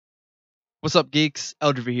What's up, geeks?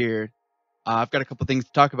 Eldriver here. I've got a couple things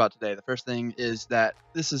to talk about today. The first thing is that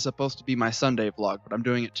this is supposed to be my Sunday vlog, but I'm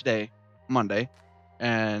doing it today, Monday.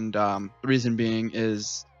 And the reason being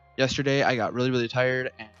is yesterday I got really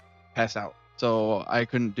tired and passed out. So I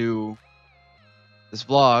couldn't do this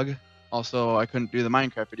vlog. Also, I couldn't do the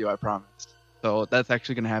Minecraft video I promised. So that's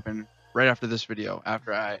actually going to happen right after this video.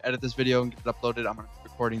 After I edit this video and get it uploaded, I'm going to be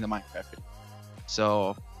recording the Minecraft video.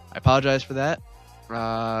 So I apologize for that.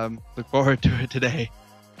 Look forward to it today.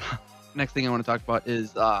 Next thing I want to talk about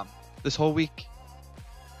is this whole week,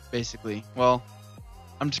 basically. Well,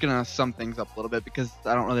 I'm just gonna sum things up a little bit because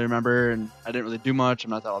I don't really remember and I didn't really do much. I'm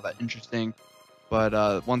not all that interesting.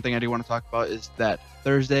 But one thing I do want to talk about is that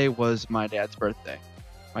Thursday was my dad's birthday.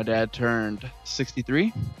 My dad turned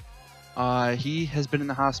 63. He has been in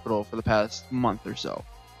the hospital for the past month or so,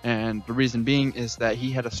 and the reason being is that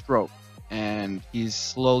he had a stroke. And he's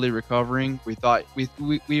slowly recovering. We thought we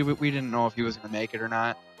didn't know if he was gonna make it or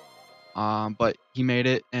not, but he made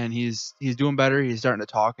it, and he's doing better. He's starting to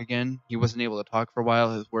talk again. He wasn't able to talk for a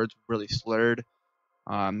while. His words were really slurred.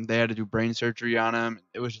 They had to do brain surgery on him.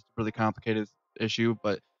 It was just a really complicated issue,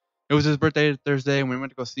 but it was his birthday Thursday, and we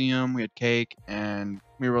went to go see him. We had cake, and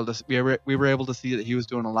we were able to see that he was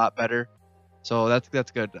doing a lot better. So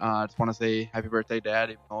that's good. I just want to say happy birthday,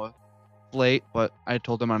 Dad, even though late, but I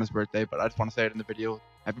told him on his birthday, but I just want to say it in the video.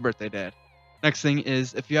 Happy birthday, Dad. Next thing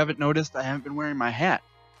is, if you haven't noticed, I haven't been wearing my hat,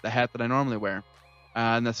 the hat that I normally wear,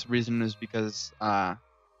 and that's the reason is because I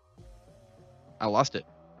lost it,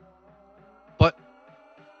 but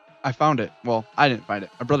I found it. Well, I didn't find it,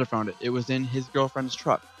 my brother found it. It was in his girlfriend's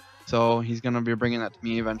truck, so he's gonna be bringing that to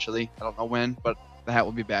me eventually. I don't know when, but the hat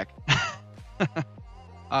will be back.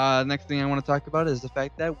 Next thing I want to talk about is the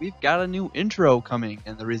fact that we've got a new intro coming,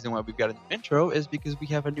 and the reason why we've got a new intro is because we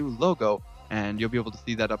have a new logo, and you'll be able to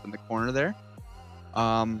see that up in the corner there.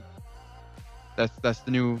 That's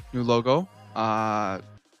the new logo.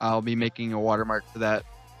 I'll be making a watermark for that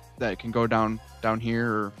can go down here,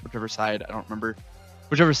 or whichever side, I don't remember,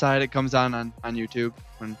 whichever side it comes on YouTube,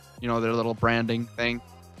 when you know their little branding thing.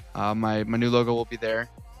 My new logo will be there.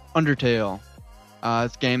 Undertale.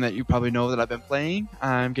 It's a game that you probably know that I've been playing.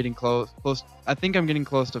 I'm getting close. I think I'm getting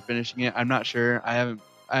close to finishing it. I'm not sure. I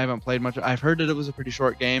haven't played much. I've heard that it was a pretty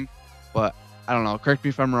short game, but I don't know. Correct me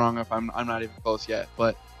if I'm wrong. If I'm not even close yet.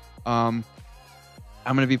 But I'm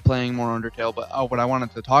gonna be playing more Undertale. But what I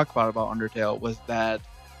wanted to talk about Undertale was that,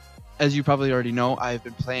 as you probably already know, I've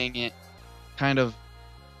been playing it I've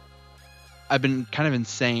been kind of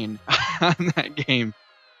insane on that game,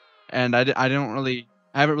 and I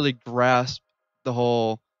haven't really grasped the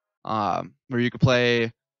whole where you could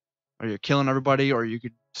play or you're killing everybody or you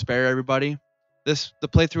could spare everybody. The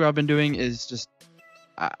playthrough I've been doing is just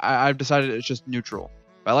I've decided it's just neutral.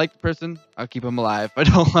 If I like the person, I'll keep them alive. If I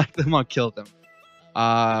don't like them, I'll kill them.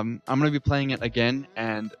 I'm gonna be playing it again,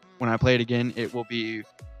 and when I play it again, it will be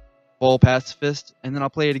full pacifist, and then I'll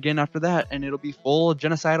play it again after that, and it'll be full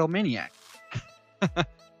genocidal maniac.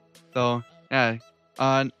 So yeah.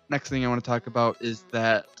 Next thing I want to talk about is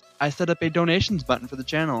that I set up a donations button for the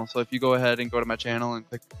channel. So if you go ahead and go to my channel and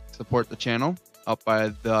click support the channel up by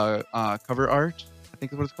the cover art, I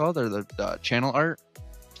think is what it's called, or the channel art,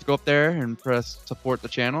 just go up there and press support the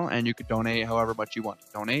channel, and you could donate however much you want to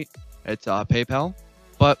donate. It's PayPal,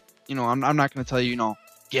 but you know, I'm not going to tell you,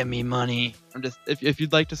 give me money. I'm just, if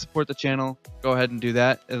you'd like to support the channel, go ahead and do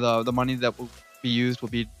that. The money that will be used will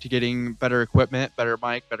be to getting better equipment, better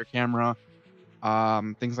mic, better camera,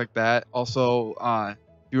 things like that. Also, if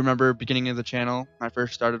you remember beginning of the channel, when I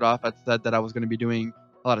first started off, I said that I was going to be doing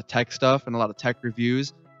a lot of tech stuff and a lot of tech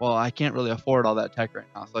reviews. Well, I can't really afford all that tech right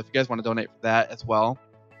now, so if you guys want to donate for that as well,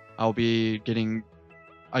 I'll use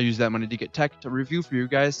that money to get tech to review for you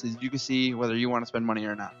guys, so you can see whether you want to spend money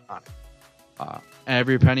or not on it.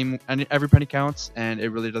 Every penny counts, and it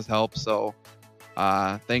really does help. So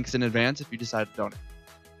thanks in advance if you decide to donate.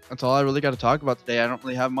 That's all I really got to talk about today. I don't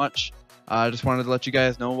really have much. I just wanted to let you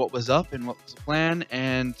guys know what was up and what was the plan,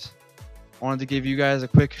 and wanted to give you guys a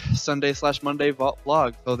quick Sunday/Monday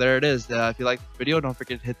vlog. So there it is. If you like this video, don't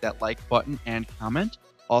forget to hit that like button and comment.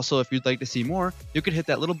 Also, if you'd like to see more, you could hit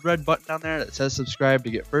that little red button down there that says subscribe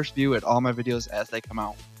to get first view at all my videos as they come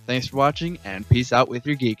out. Thanks for watching, and peace out with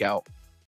your geek out.